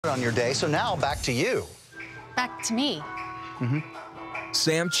on your day. So now back to you. Back to me.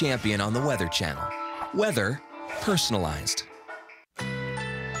 Sam Champion on the Weather Channel. Weather personalized.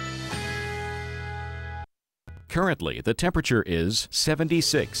 Currently, the temperature is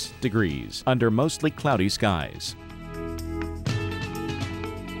 76 degrees under mostly cloudy skies.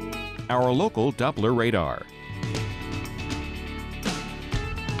 Our local Doppler radar.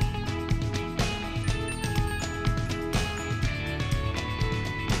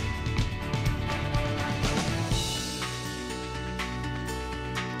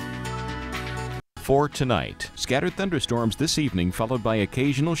 For tonight, scattered thunderstorms this evening followed by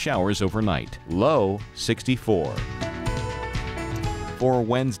occasional showers overnight. Low 64. For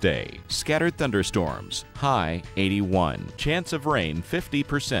Wednesday, scattered thunderstorms. High 81. Chance of rain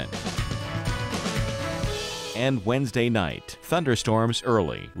 50%. And Wednesday night, thunderstorms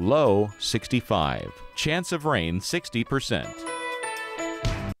early. Low 65. Chance of rain 60%.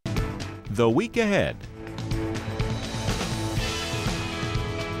 The week ahead.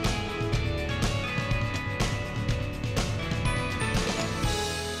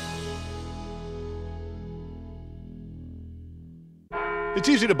 It's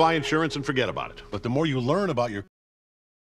easy to buy insurance and forget about it. But the more you learn about your